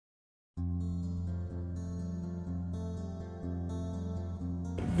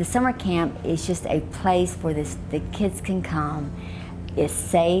The summer camp is just a place where the kids can come. It's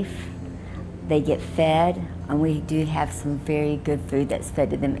safe, they get fed, and we do have some very good food that's fed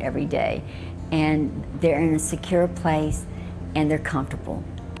to them every day. And they're in a secure place and they're comfortable.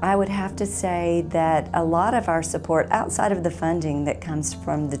 I would have to say that a lot of our support outside of the funding that comes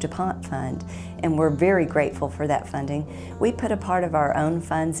from the DuPont Fund, and we're very grateful for that funding, we put a part of our own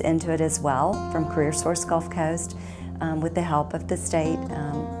funds into it as well from Career Source Gulf Coast with the help of the state,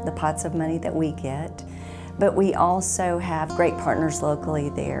 the pots of money that we get. But we also have great partners locally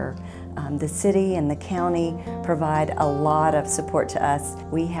there. The city and the county provide a lot of support to us.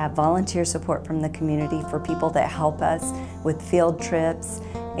 We have volunteer support from the community for people that help us with field trips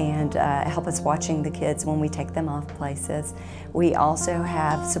and help us watching the kids when we take them off places. We also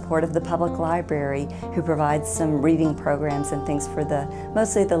have support of the public library, who provides some reading programs and things for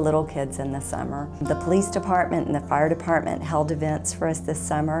mostly the little kids in the summer. The police department and the fire department held events for us this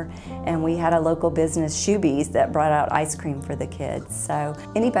summer, and we had a local business, Csgc, that brought out ice cream for the kids. So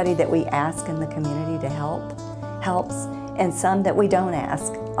anybody that we ask in the community to help, helps, and some that we don't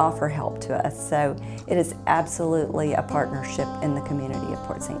ask offer help to us. So it is absolutely a partnership in the community of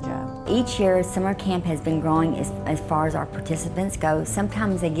Port St. Joe. Each year, summer camp has been growing as far as our participants go.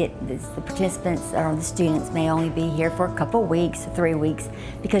 Sometimes the participants or the students may only be here for a couple weeks, 3 weeks,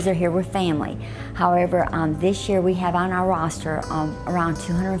 because they're here with family. However, this year we have on our roster around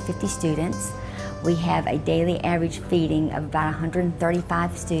 250 students. We have a daily average feeding of about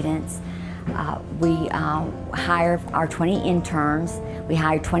 135 students. We hire our 20 interns. We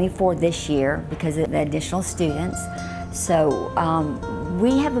hired 24 this year because of the additional students. So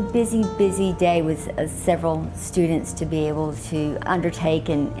we have a busy day with several students to be able to undertake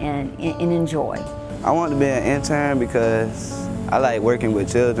and enjoy. I want to be an intern because I like working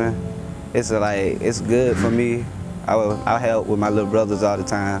with children. It's good for me. I help with my little brothers all the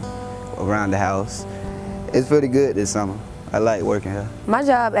time around the house. It's pretty good this summer. I like working here. My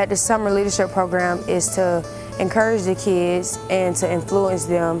job at the Summer Leadership Program is to encourage the kids and to influence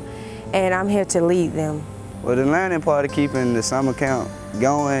them, and I'm here to lead them. Well, the learning part of keeping the summer camp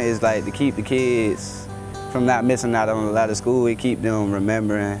going is like to keep the kids from not missing out on a lot of school. We keep them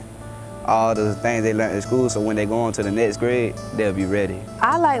remembering all the things they learned in school, so when they go on to the next grade, they'll be ready.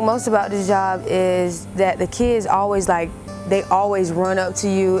 I like most about this job is that the kids always run up to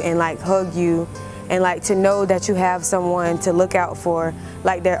you and hug you, and to know that you have someone to look out for,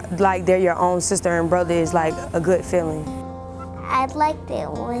 like they're your own sister and brother, is like a good feeling. I liked it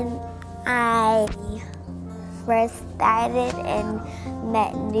when I first started and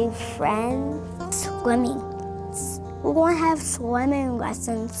met new friends. Swimming. We're going to have swimming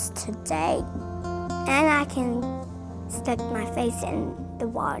lessons today, and I can stick my face in the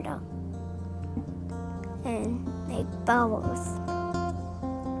water and make bubbles.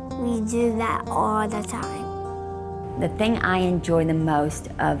 We do that all the time. The thing I enjoy the most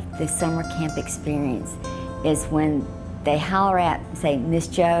of the summer camp experience is when they holler at and say, "Miss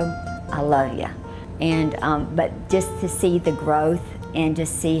Joe, I love you." And but just to see the growth and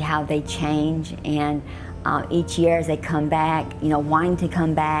just see how they change, and each year as they come back, wanting to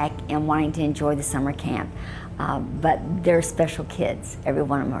come back and wanting to enjoy the summer camp. But they're special kids. Every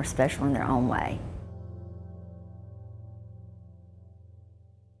one of them are special in their own way.